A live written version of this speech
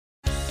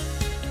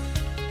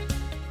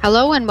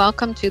Hello and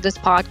welcome to this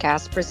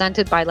podcast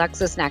presented by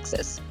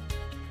LexisNexis.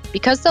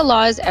 Because the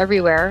law is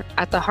everywhere,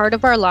 at the heart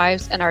of our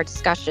lives and our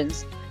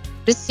discussions,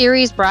 this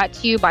series brought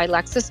to you by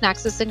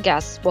LexisNexis and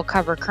guests will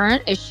cover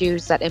current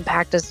issues that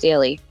impact us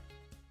daily.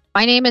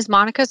 My name is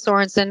Monica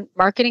Sorensen,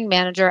 Marketing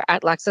Manager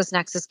at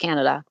LexisNexis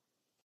Canada.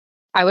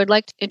 I would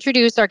like to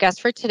introduce our guest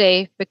for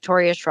today,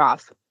 Victoria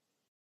Schroff.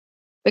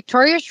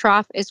 Victoria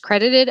Schroff is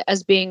credited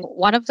as being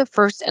one of the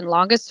first and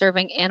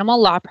longest-serving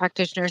animal law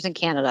practitioners in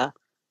Canada.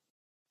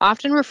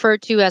 Often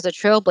referred to as a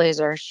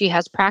trailblazer, she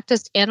has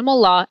practiced animal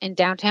law in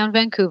downtown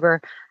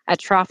Vancouver at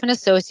Schroff &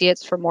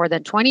 Associates for more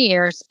than 20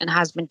 years and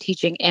has been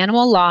teaching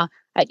animal law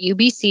at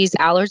UBC's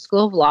Allard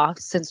School of Law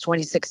since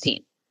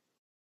 2016.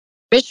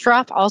 Ms.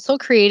 Schroff also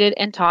created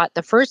and taught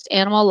the first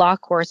animal law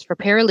course for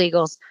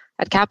paralegals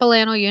at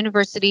Capilano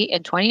University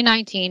in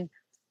 2019,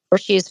 where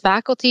she is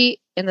faculty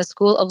in the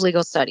School of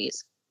Legal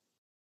Studies.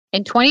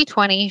 In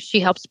 2020, she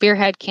helped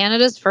spearhead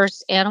Canada's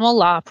first animal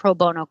law pro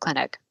bono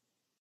clinic.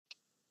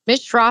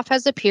 Ms. Schroff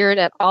has appeared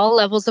at all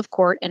levels of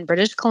court in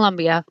British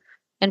Columbia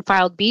and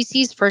filed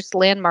BC's first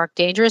landmark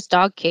dangerous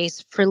dog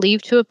case for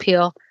leave to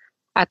appeal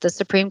at the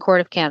Supreme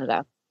Court of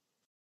Canada.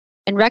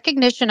 In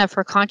recognition of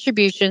her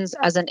contributions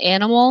as an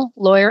animal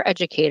lawyer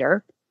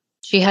educator,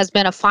 she has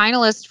been a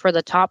finalist for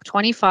the top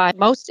 25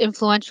 most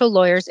influential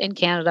lawyers in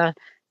Canada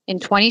in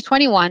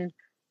 2021,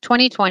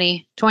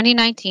 2020,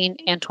 2019,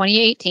 and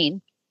 2018,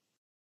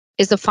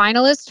 is a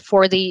finalist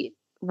for the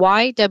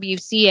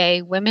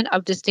YWCA Women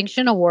of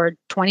Distinction Award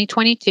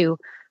 2022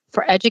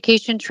 for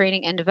Education,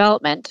 Training, and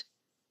Development,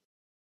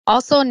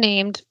 also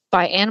named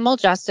by Animal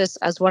Justice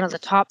as one of the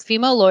top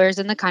female lawyers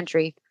in the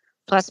country,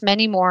 plus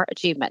many more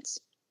achievements.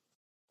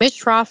 Ms.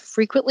 Schroff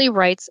frequently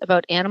writes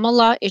about animal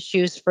law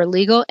issues for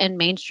legal and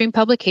mainstream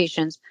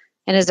publications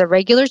and is a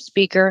regular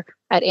speaker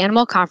at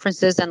animal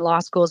conferences and law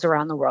schools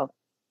around the world.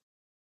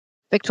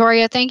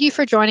 Victoria, thank you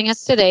for joining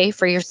us today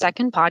for your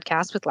second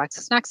podcast with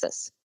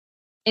LexisNexis.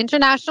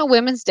 International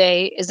Women's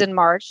Day is in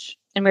March,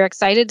 and we're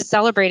excited to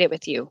celebrate it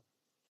with you.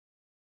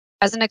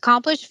 As an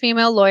accomplished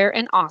female lawyer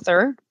and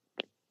author,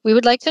 we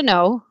would like to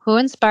know who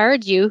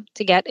inspired you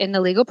to get in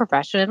the legal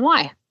profession and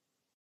why.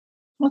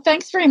 Well,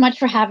 thanks very much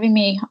for having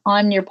me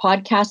on your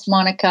podcast,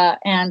 Monica,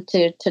 and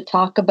to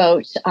talk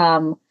about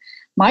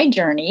my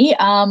journey.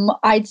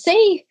 I'd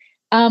say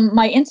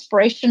my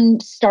inspiration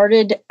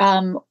started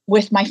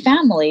with my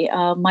family.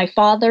 My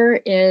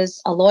father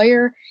is a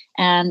lawyer,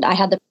 and I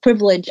had the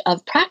privilege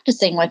of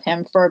practicing with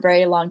him for a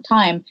very long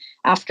time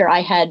after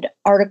I had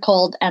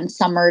articled and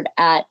summered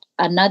at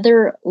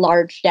another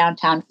large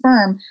downtown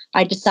firm.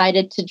 I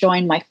decided to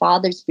join my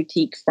father's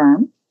boutique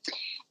firm.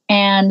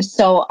 And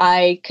so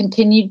I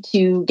continued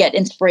to get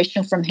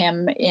inspiration from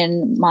him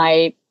in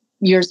my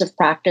years of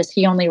practice.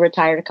 He only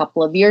retired a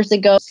couple of years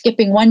ago.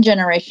 Skipping one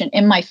generation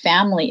in my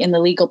family in the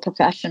legal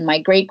profession, my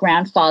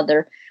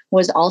great-grandfather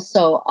was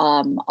also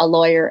a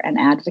lawyer and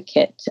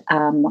advocate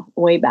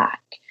way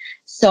back.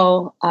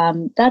 So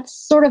that's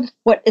sort of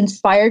what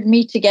inspired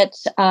me to get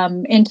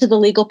into the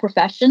legal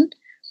profession.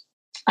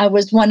 I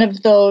was one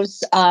of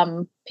those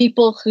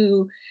people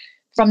who,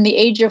 from the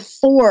age of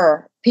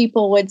 4,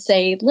 people would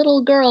say,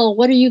 "Little girl,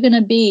 what are you going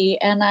to be?"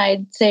 And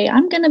I'd say,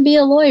 "I'm going to be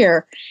a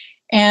lawyer."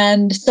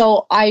 And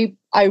so I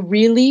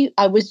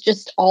was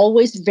just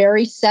always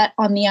very set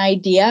on the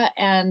idea.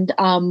 And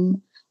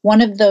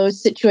one of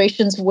those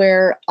situations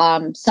where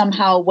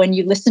somehow when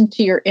you listen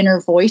to your inner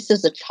voice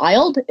as a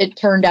child, it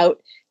turned out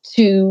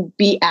to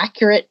be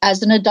accurate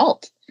as an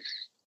adult.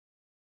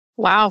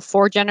 Wow,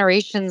 4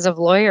 generations of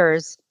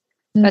lawyers.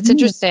 That's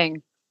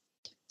interesting.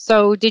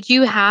 So did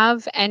you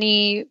have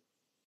any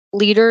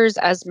leaders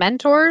as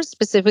mentors,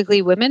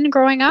 specifically women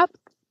growing up?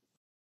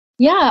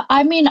 Yeah,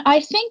 I mean, I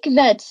think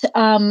that,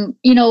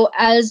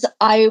 as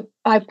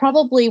I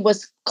probably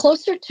was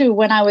closer to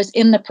when I was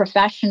in the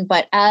profession,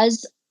 but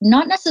as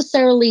not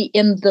necessarily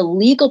in the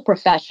legal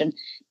profession,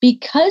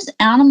 because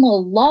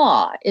animal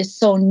law is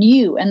so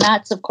new, and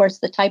that's, of course,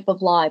 the type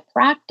of law I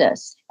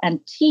practice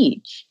and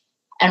teach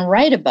and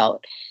write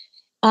about.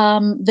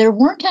 There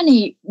weren't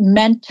any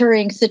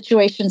mentoring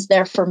situations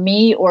there for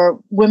me or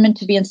women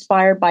to be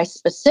inspired by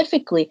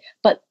specifically.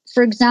 But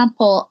for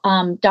example,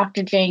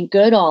 Dr. Jane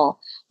Goodall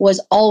was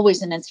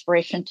always an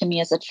inspiration to me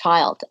as a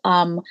child.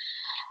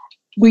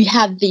 We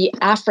have the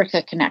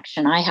Africa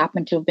connection. I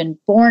happen to have been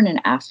born in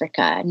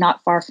Africa,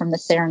 not far from the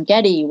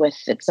Serengeti with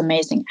its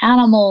amazing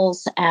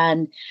animals.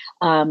 And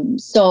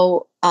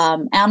so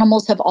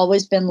animals have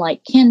always been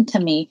like kin to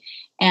me.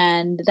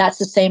 And that's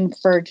the same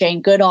for Jane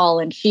Goodall.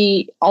 And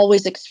she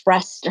always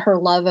expressed her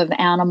love of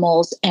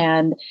animals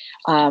and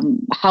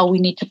how we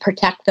need to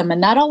protect them.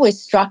 And that always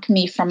struck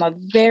me from a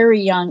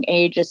very young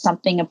age as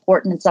something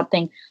important and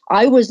something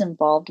I was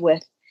involved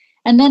with.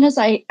 And then as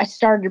I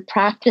started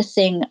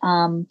practicing,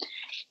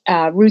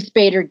 Ruth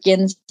Bader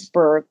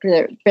Ginsburg,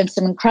 there have been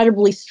some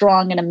incredibly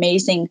strong and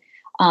amazing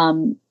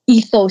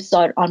ethos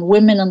on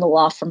women in the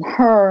law from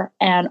her.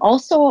 And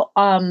also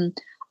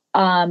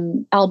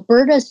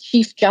Alberta's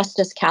Chief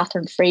Justice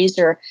Catherine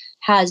Fraser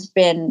has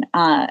been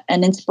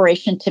an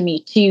inspiration to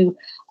me too.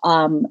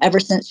 ever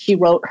since she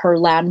wrote her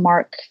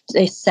landmark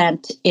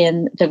dissent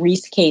in the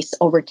Reese case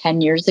over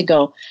 10 years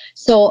ago.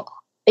 So,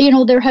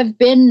 there have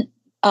been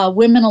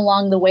women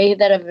along the way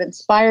that have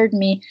inspired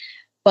me.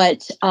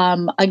 But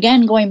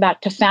again, going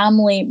back to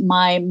family,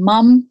 my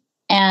mom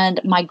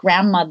and my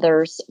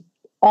grandmothers,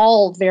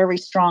 all very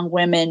strong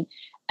women,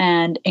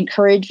 and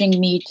encouraging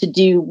me to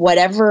do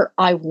whatever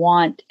I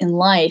want in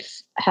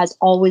life has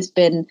always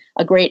been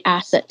a great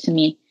asset to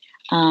me.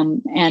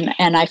 And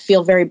I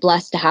feel very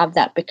blessed to have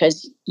that,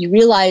 because you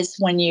realize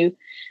when you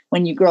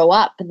grow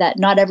up that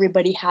not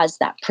everybody has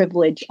that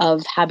privilege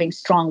of having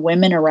strong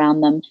women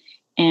around them.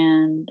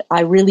 And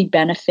I really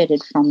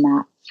benefited from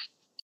that.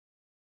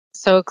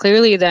 So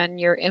clearly then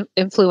your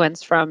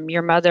influence from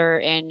your mother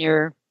and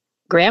your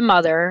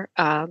grandmother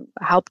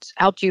helped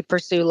you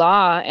pursue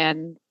law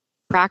and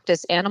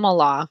practice animal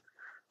law.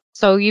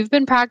 So you've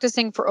been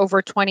practicing for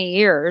over 20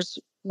 years.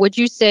 Would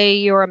you say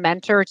you're a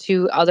mentor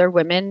to other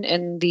women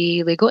in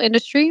the legal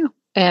industry?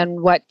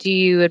 And what do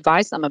you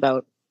advise them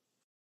about?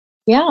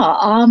 Yeah,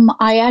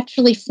 I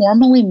actually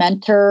formally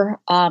mentor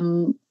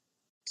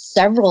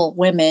several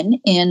women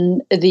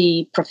in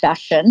the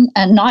profession,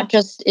 and not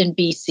just in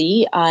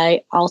BC.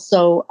 I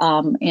also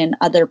in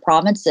other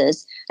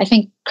provinces. I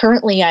think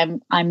currently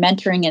I'm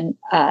mentoring in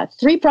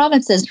 3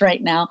 provinces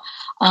right now.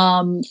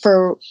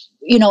 For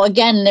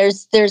again,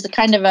 there's a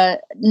kind of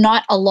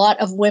not a lot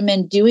of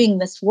women doing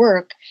this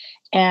work.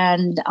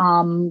 And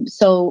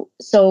so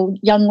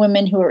young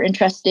women who are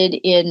interested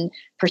in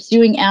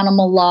pursuing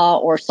animal law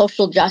or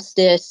social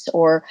justice,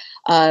 or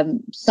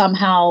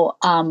somehow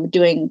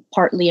doing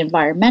partly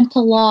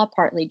environmental law,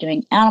 partly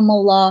doing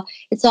animal law,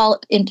 it's all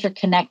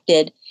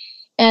interconnected.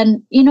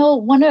 And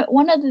one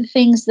of the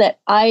things that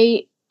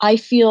I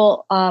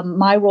feel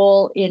my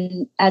role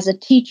in as a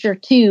teacher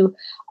too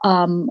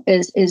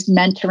is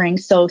mentoring.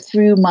 So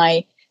through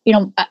my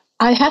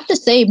I have to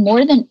say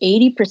more than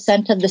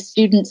 80% of the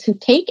students who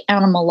take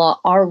animal law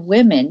are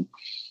women,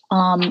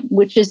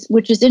 which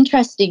is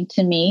interesting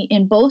to me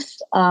in both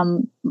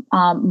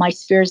my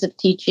spheres of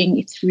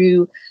teaching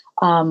through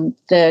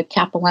the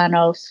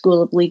Capilano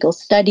School of Legal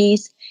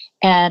Studies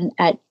and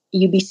at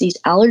UBC's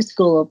Allard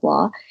School of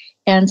Law.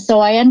 And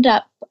so I end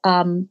up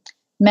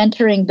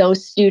mentoring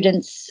those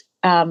students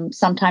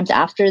sometimes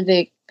after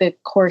the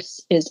course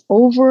is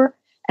over,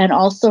 and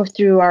also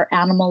through our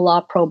animal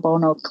law pro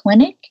bono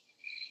clinic.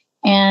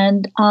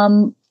 And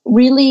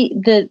really,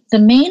 the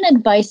main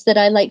advice that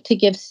I like to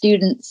give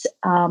students,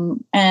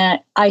 and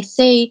I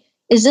say,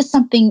 is this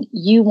something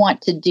you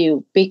want to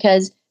do?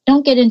 Because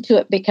don't get into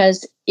it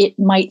because it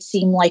might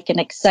seem like an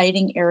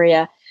exciting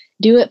area.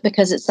 Do it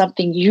because it's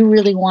something you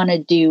really want to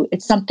do.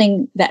 It's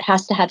something that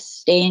has to have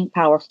staying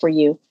power for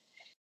you.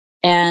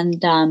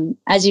 And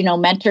as you know,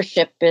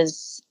 mentorship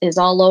is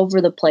all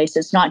over the place.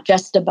 It's not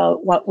just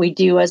about what we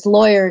do as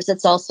lawyers.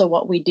 It's also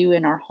what we do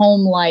in our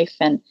home life,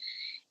 and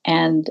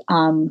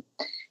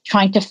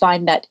trying to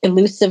find that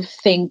elusive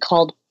thing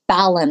called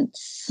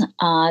balance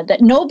that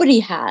nobody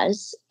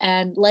has,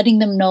 and letting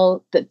them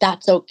know that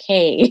that's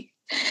okay,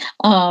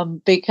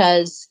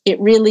 because it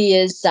really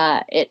is.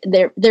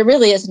 There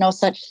really is no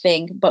such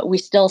thing, but we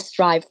still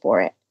strive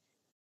for it.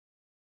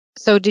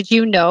 So, did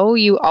you know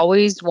you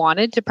always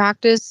wanted to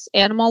practice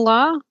animal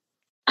law?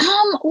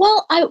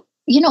 Well,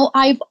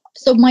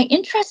 so my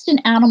interest in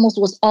animals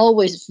was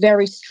always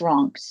very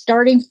strong,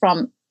 starting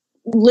from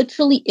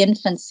literally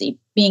infancy,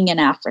 being in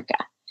Africa,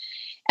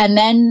 and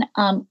then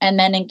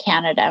in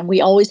Canada. And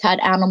we always had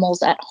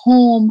animals at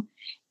home,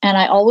 and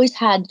I always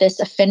had this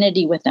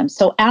affinity with them.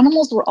 So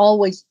animals were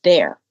always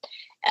there.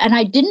 And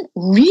I didn't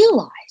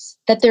realize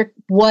that there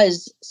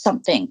was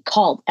something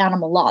called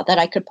animal law that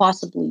I could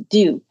possibly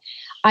do.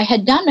 I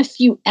had done a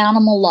few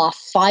animal law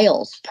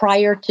files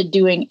prior to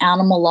doing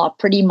animal law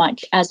pretty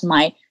much as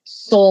my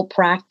sole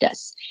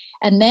practice.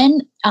 And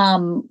then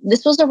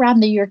this was around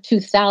the year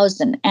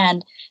 2000,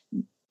 and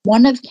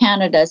one of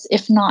Canada's,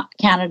 if not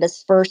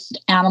Canada's first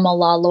animal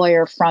law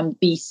lawyer from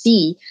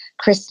BC,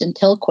 Kristen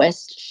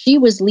Tilquist, she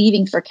was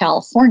leaving for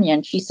California,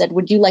 and she said,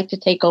 "Would you like to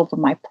take over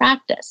my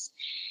practice?"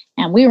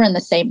 And we were in the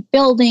same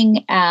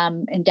building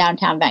in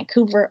downtown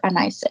Vancouver, and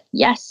I said,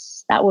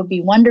 "Yes, that would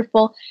be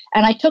wonderful."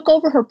 And I took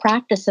over her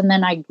practice, and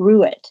then I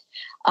grew it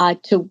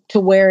to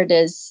where it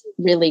is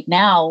really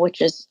now,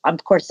 which is,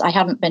 of course, I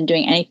haven't been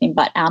doing anything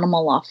but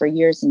animal law for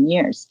years and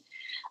years.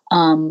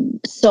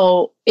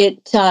 So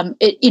it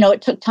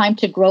took time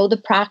to grow the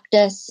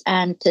practice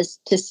and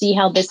to see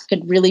how this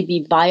could really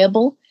be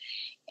viable.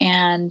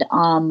 And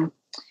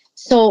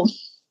so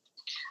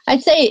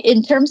I'd say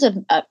in terms of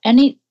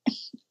any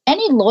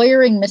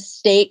lawyering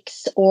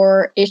mistakes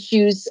or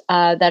issues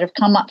that have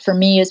come up for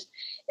me is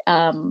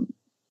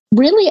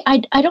really,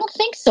 I don't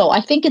think so.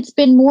 I think it's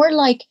been more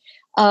like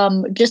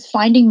just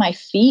finding my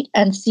feet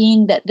and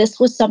seeing that this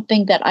was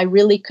something that I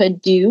really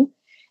could do.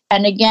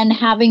 And again,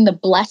 having the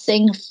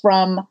blessing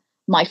from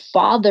my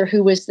father,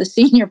 who was the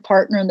senior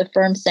partner in the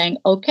firm, saying,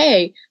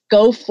 "Okay,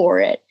 go for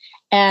it."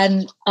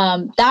 And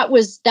that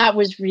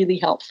was really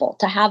helpful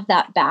to have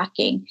that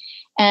backing,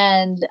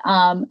 and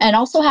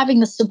also having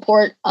the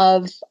support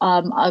of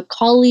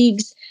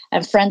colleagues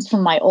and friends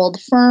from my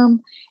old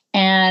firm,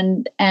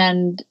 and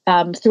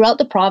throughout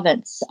the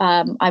province.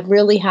 I've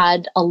really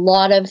had a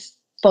lot of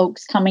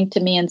folks coming to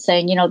me and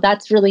saying,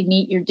 that's really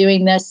neat, you're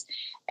doing this,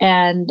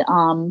 and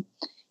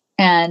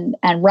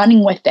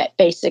running with it,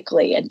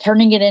 basically, and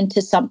turning it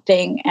into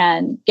something,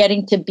 and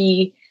getting to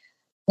be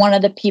one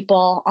of the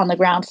people on the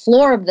ground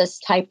floor of this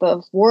type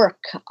of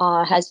work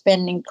has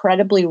been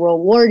incredibly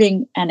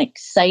rewarding and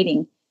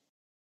exciting.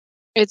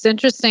 It's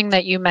interesting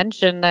that you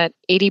mentioned that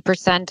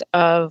 80%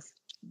 of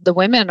the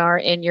women are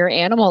in your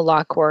animal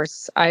law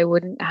course. I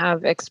wouldn't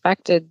have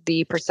expected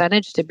the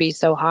percentage to be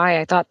so high.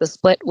 I thought the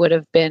split would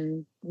have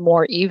been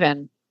more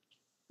even.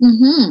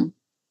 Mm-hmm.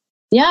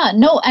 Yeah,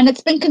 no, and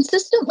it's been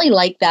consistently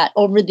like that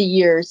over the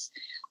years.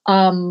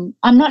 I'm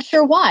not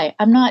sure why.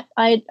 I'm not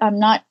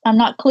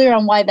clear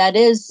on why that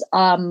is.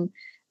 I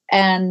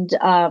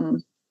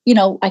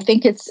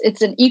think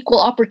it's an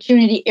equal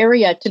opportunity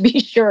area, to be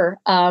sure.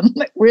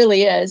 It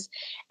really is.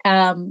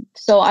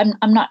 So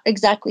I'm not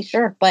exactly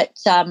sure, but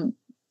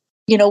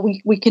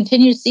we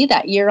continue to see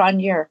that year on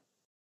year.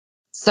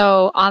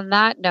 So on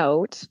that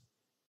note,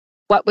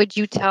 what would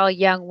you tell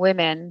young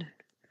women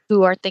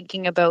who are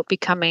thinking about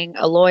becoming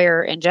a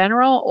lawyer in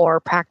general or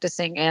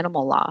practicing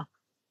animal law?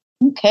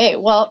 Okay,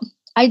 well,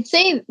 I'd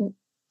say,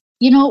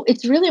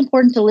 it's really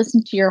important to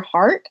listen to your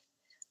heart,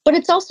 but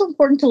it's also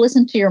important to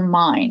listen to your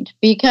mind,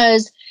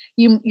 because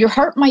your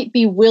heart might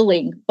be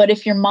willing, but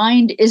if your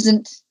mind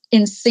isn't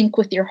in sync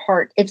with your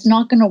heart, it's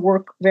not going to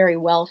work very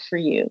well for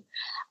you.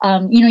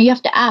 You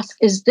have to ask,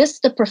 is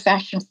this the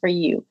profession for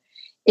you?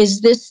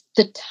 Is this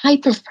the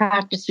type of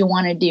practice you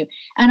want to do?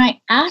 And I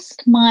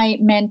ask my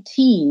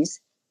mentees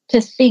to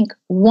think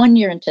 1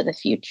 year into the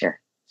future,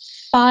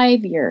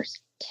 5 years,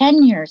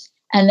 10 years,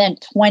 and then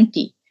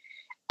 20.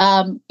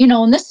 And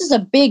this is a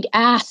big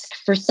ask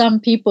for some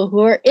people who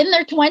are in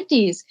their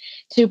 20s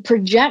to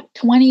project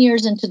 20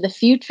 years into the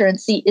future and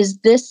see, is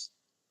this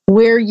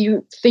where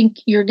you think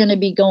you're going to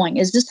be going?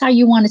 Is this how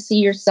you want to see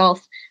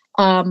yourself?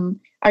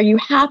 Are you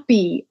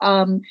happy?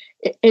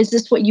 Is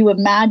this what you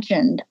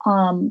imagined?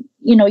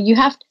 You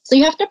have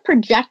to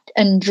project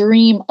and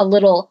dream a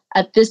little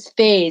at this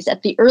phase,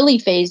 at the early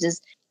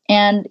phases.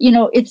 And,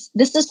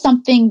 this is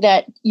something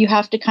that you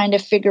have to kind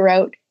of figure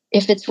out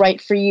if it's right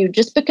for you.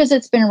 Just because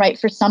it's been right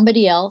for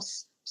somebody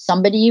else,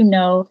 somebody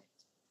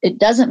it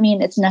doesn't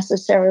mean it's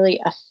necessarily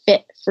a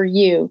fit for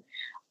you.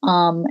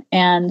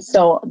 And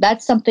so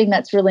that's something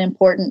that's really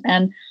important.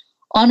 And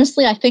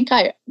honestly, I think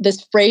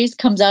this phrase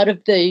comes out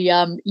of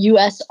the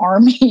U.S.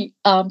 Army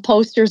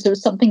posters. There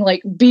was something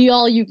like, be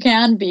all you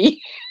can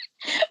be.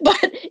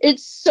 But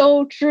it's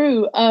so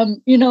true.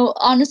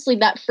 Honestly,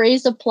 that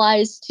phrase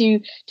applies to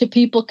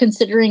people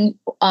considering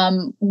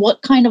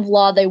what kind of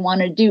law they want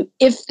to do,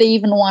 if they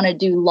even want to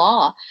do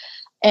law,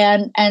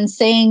 and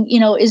saying,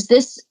 is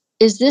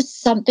this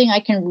something I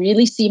can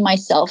really see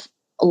myself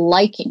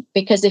liking?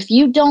 Because if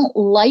you don't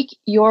like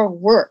your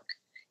work,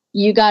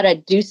 you got to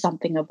do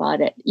something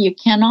about it. You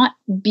cannot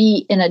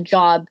be in a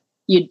job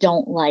you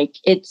don't like.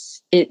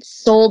 It's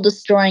soul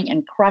destroying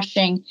and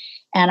crushing.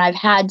 And I've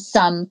had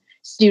some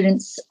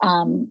students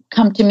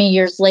come to me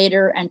years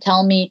later and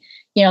tell me,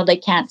 they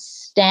can't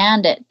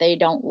stand it. They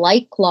don't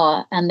like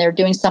law and they're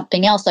doing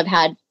something else. I've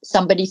had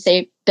somebody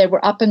say they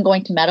were up and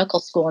going to medical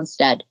school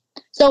instead.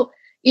 So,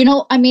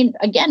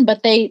 again,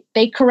 but they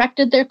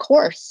corrected their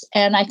course.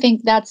 And I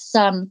think that's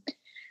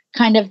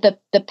kind of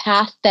the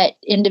path that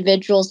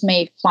individuals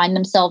may find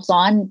themselves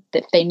on.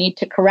 If they need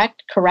to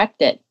correct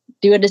it.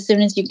 Do it as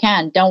soon as you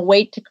can. Don't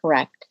wait to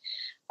correct.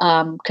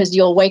 Because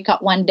you'll wake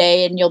up one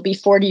day and you'll be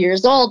 40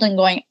 years old and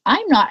going,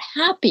 I'm not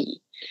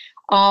happy.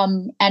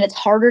 And it's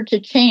harder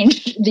to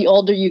change the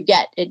older you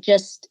get. It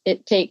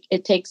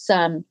takes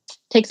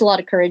a lot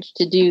of courage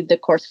to do the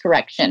course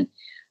correction.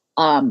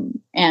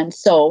 And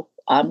so,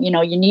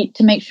 you need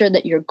to make sure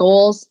that your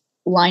goals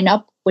line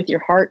up with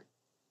your heart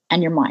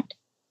and your mind.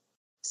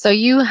 So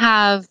you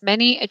have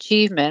many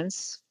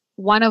achievements,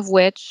 one of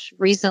which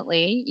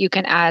recently you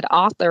can add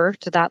author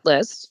to that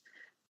list.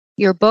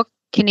 Your book,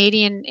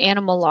 Canadian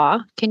Animal Law.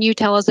 Can you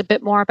tell us a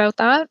bit more about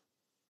that?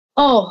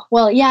 Oh,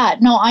 well, yeah.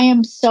 No, I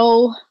am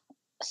so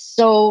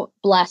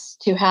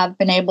blessed to have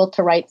been able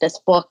to write this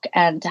book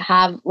and to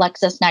have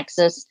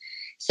LexisNexis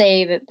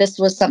say that this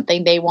was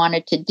something they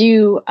wanted to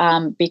do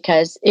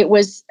because it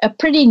was a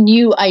pretty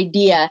new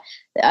idea.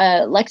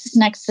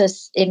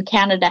 LexisNexis in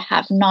Canada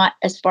have not,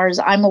 as far as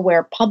I'm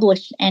aware,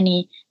 published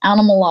any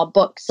animal law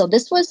books. So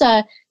this was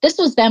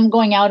them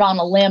going out on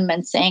a limb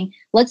and saying,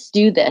 let's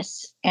do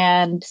this.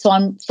 And so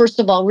I'm, first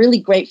of all, really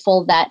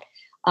grateful that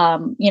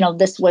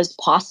this was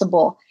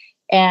possible.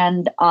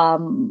 And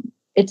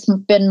it's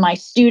been my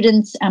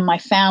students and my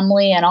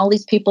family and all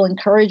these people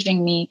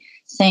encouraging me,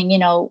 saying,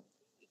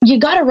 you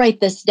got to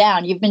write this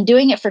down. You've been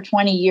doing it for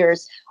 20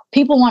 years.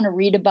 People want to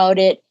read about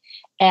it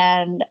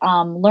and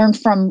learn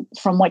from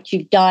what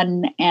you've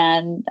done.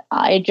 And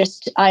I'm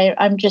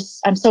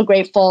so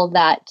grateful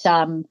that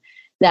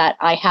that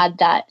I had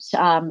that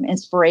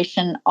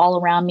inspiration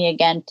all around me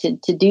again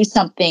to do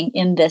something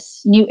in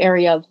this new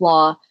area of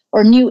law,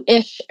 or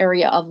new-ish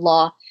area of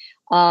law,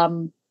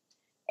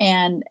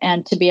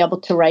 and to be able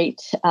to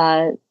write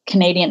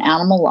Canadian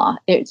animal law.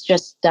 It's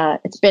just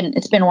it's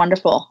been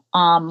wonderful.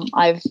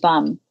 I've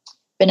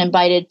been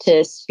invited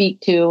to speak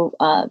to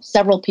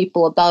several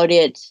people about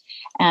it,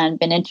 and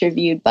been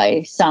interviewed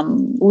by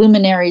some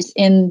luminaries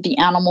in the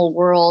animal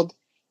world,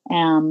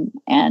 and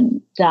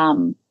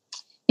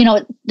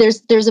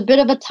there's a bit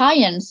of a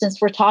tie-in, since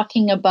we're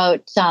talking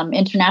about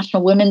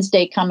International Women's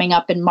Day coming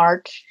up in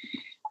March.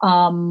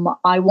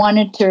 I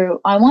wanted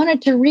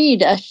to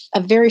read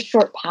a very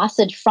short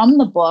passage from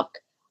the book.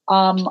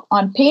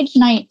 On page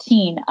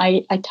 19,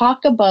 I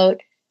talk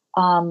about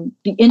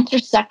the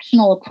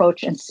intersectional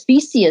approach and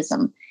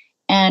speciesism,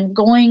 and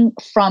going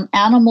from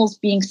animals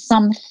being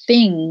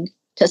something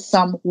to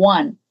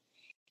someone.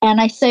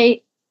 And I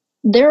say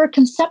there are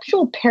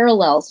conceptual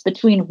parallels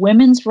between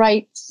women's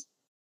rights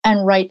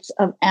and rights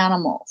of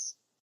animals.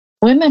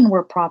 Women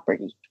were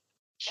property,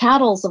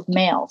 chattels of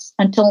males,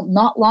 until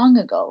not long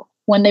ago,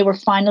 when they were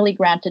finally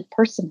granted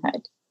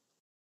personhood.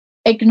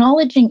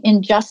 Acknowledging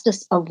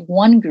injustice of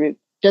one group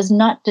does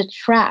not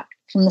detract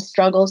from the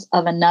struggles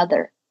of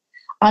another.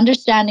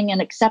 Understanding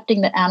and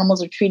accepting that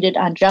animals are treated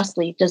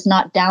unjustly does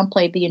not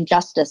downplay the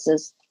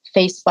injustices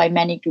faced by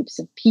many groups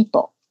of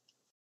people.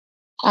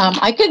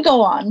 I could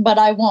go on, but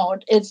I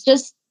won't. It's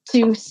just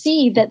to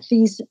see that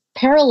these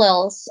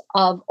parallels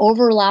of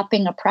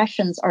overlapping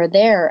oppressions are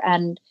there.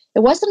 And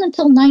it wasn't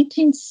until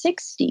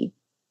 1960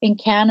 in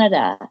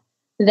Canada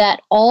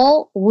that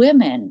all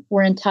women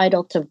were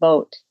entitled to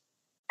vote.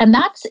 And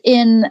that's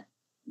in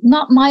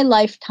not my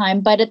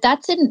lifetime, but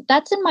that's in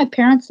my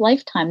parents'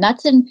 lifetime.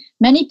 That's in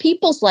many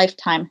people's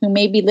lifetime who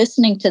may be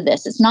listening to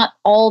this. It's not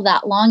all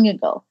that long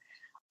ago.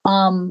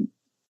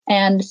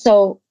 And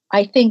so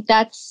I think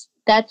that's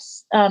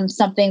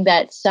something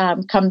that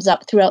comes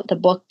up throughout the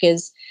book,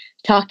 is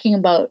talking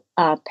about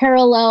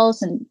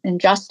parallels and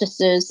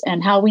injustices,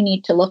 and how we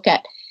need to look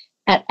at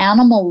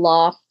animal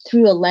law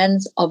through a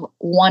lens of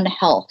One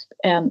Health,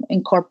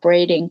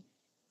 incorporating,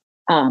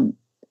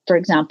 for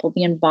example,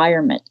 the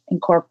environment.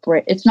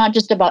 It's not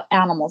just about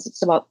animals,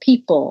 it's about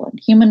people and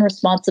human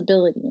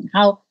responsibility, and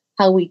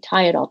how we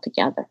tie it all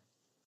together.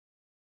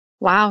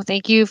 Wow,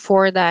 thank you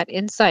for that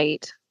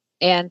insight.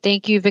 And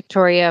thank you,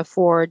 Victoria,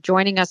 for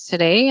joining us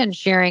today and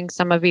sharing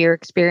some of your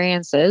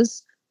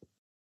experiences.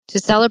 To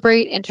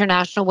celebrate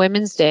International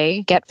Women's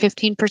Day, get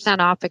 15%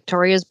 off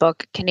Victoria's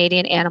book,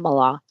 Canadian Animal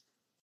Law.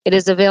 It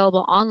is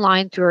available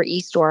online through our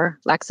e-store,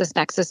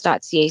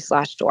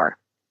 lexisnexis.ca/store.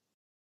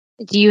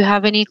 Do you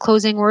have any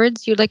closing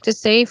words you'd like to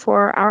say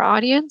for our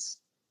audience?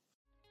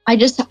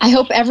 I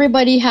hope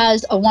everybody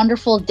has a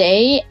wonderful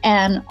day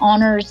and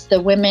honors the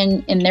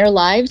women in their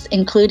lives,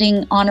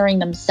 including honoring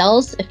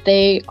themselves if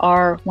they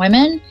are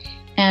women,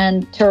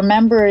 and to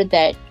remember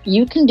that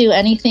you can do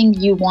anything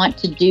you want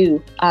to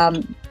do.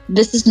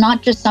 This is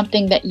not just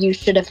something that you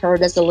should have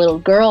heard as a little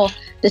girl.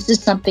 This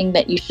is something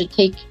that you should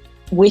take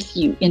with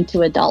you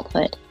into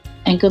adulthood.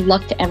 And good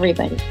luck to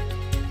everybody.